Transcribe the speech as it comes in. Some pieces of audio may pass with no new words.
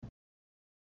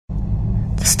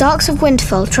Starks of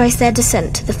Winterfell trace their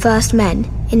descent to the first men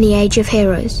in the Age of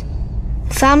Heroes.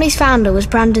 The family's founder was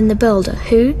Brandon the Builder,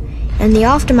 who, in the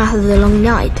aftermath of the Long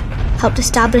Night, helped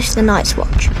establish the Night's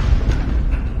Watch.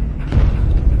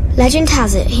 Legend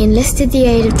has it he enlisted the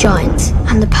aid of giants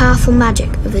and the powerful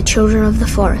magic of the Children of the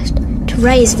Forest to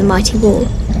raise the mighty wall,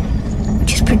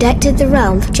 which has protected the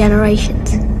realm for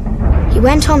generations. He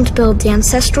went on to build the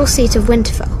ancestral seat of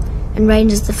Winterfell and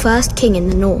reigned as the first king in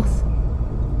the north.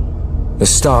 The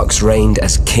Starks reigned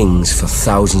as kings for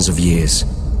thousands of years,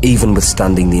 even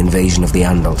withstanding the invasion of the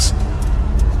Andals.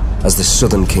 As the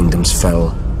southern kingdoms fell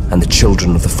and the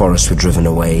Children of the Forest were driven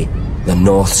away, the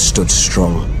north stood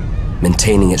strong,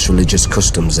 maintaining its religious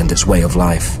customs and its way of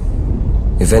life.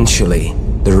 Eventually,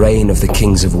 the reign of the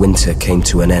Kings of Winter came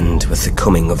to an end with the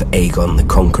coming of Aegon the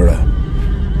Conqueror.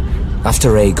 After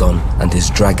Aegon and his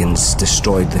dragons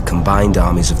destroyed the combined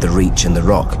armies of the Reach and the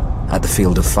Rock at the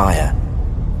Field of Fire,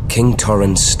 King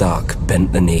Torrhen Stark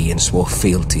bent the knee and swore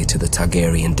fealty to the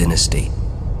Targaryen dynasty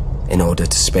in order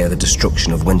to spare the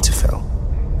destruction of Winterfell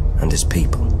and his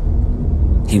people.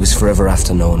 He was forever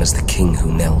after known as the King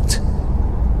Who Knelt.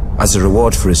 As a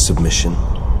reward for his submission,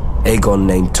 Aegon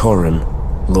named Torrhen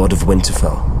Lord of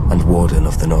Winterfell and Warden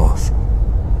of the North.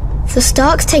 The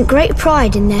Starks take great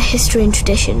pride in their history and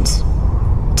traditions.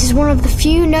 It is one of the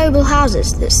few noble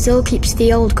houses that still keeps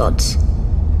the old gods.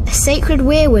 A sacred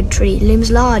weirwood tree looms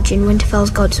large in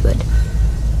Winterfell's Godswood.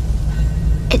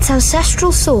 Its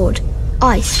ancestral sword,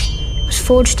 Ice, was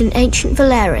forged in ancient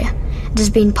Valyria and has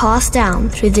been passed down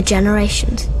through the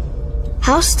generations.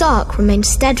 House Stark remains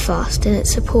steadfast in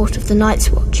its support of the Night's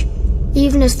Watch,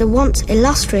 even as the once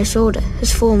illustrious order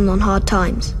has fallen on hard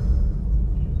times.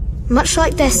 Much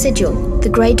like their sigil, the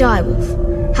Grey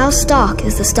Direwolf, House Stark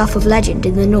is the stuff of legend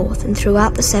in the north and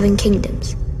throughout the Seven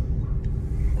Kingdoms.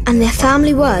 And their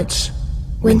family words,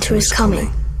 "Winter is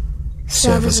coming,"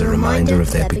 serve as a reminder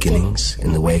of their beginnings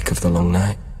in the wake of the long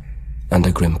night and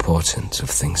a grim portent of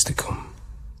things to come.